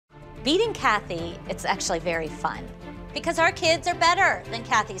Beating Kathy, it's actually very fun because our kids are better than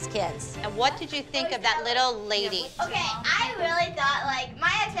Kathy's kids. And what did you think of that little lady? Okay, I really thought, like,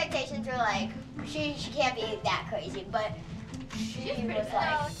 my expectations were like, she can't be that crazy, but she was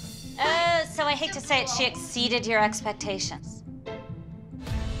like... So I hate to say it, she exceeded your expectations.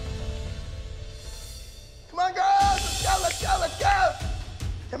 Come on, girls, let's go, let's go, let's go.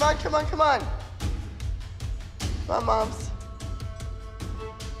 Come on, come on, come on. Come on, moms.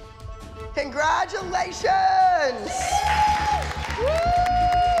 Congratulations! Woo!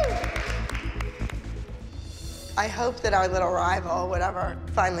 I hope that our little rival, whatever,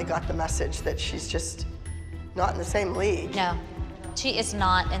 finally got the message that she's just not in the same league. No, she is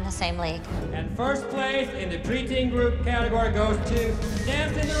not in the same league. And first place in the preteen group category goes to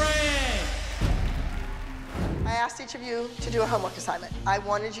Dance in the Rain. I asked each of you to do a homework assignment. I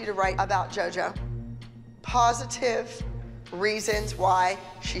wanted you to write about JoJo. Positive reasons why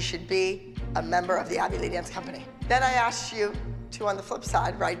she should be a member of the Ivy League Dance Company. Then I asked you to, on the flip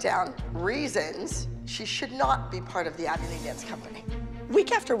side, write down reasons she should not be part of the Ivy League Dance Company.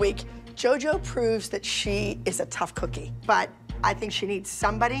 Week after week, JoJo proves that she is a tough cookie, but I think she needs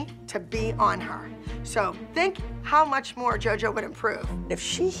somebody to be on her. So think how much more JoJo would improve. If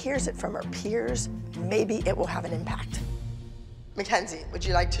she hears it from her peers, maybe it will have an impact. Mackenzie, would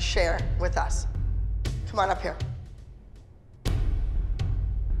you like to share with us? Come on up here.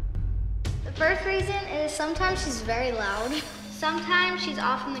 The first reason is sometimes she's very loud. Sometimes she's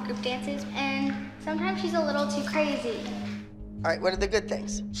off in the group dances, and sometimes she's a little too crazy. All right, what are the good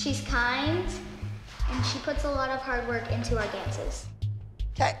things? She's kind, and she puts a lot of hard work into our dances.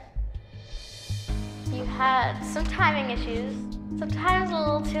 Okay. You had some timing issues, sometimes a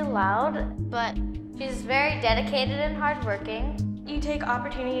little too loud, but she's very dedicated and hardworking. You take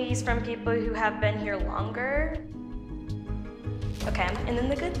opportunities from people who have been here longer. Okay, and then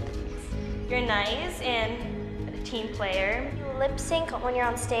the good things. You're nice and a team player. You lip sync when you're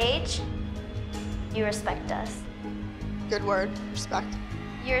on stage. You respect us. Good word, respect.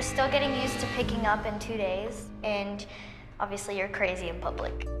 You're still getting used to picking up in 2 days, and obviously you're crazy in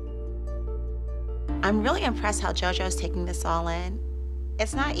public. I'm really impressed how JoJo's taking this all in.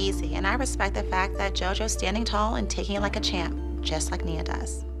 It's not easy, and I respect the fact that JoJo's standing tall and taking it like a champ, just like Nia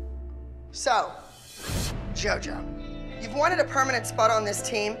does. So, JoJo, you've wanted a permanent spot on this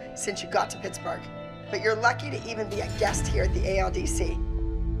team since you got to Pittsburgh, but you're lucky to even be a guest here at the ALDC.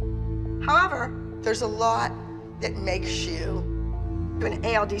 However, there's a lot that makes you an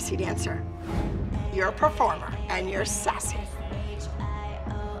ALDC dancer. You're a performer, and you're sassy.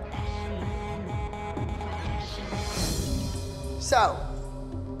 So,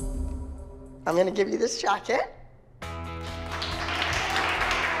 I'm gonna give you this jacket.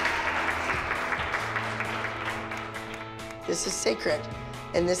 This is sacred,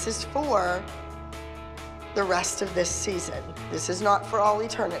 and this is for the rest of this season. This is not for all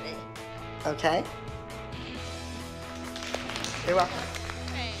eternity, okay? You're welcome.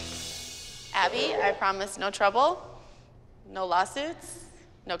 Abby, I promise no trouble, no lawsuits,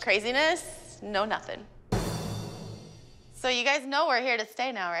 no craziness, no nothing. So you guys know we're here to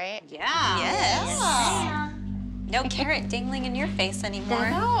stay now, right? Yeah. Yes. Yeah. No carrot dangling in your face anymore.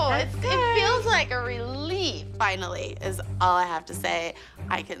 No, it feels like a relief, finally, is all I have to say.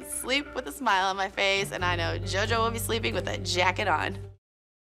 I can sleep with a smile on my face, and I know JoJo will be sleeping with a jacket on.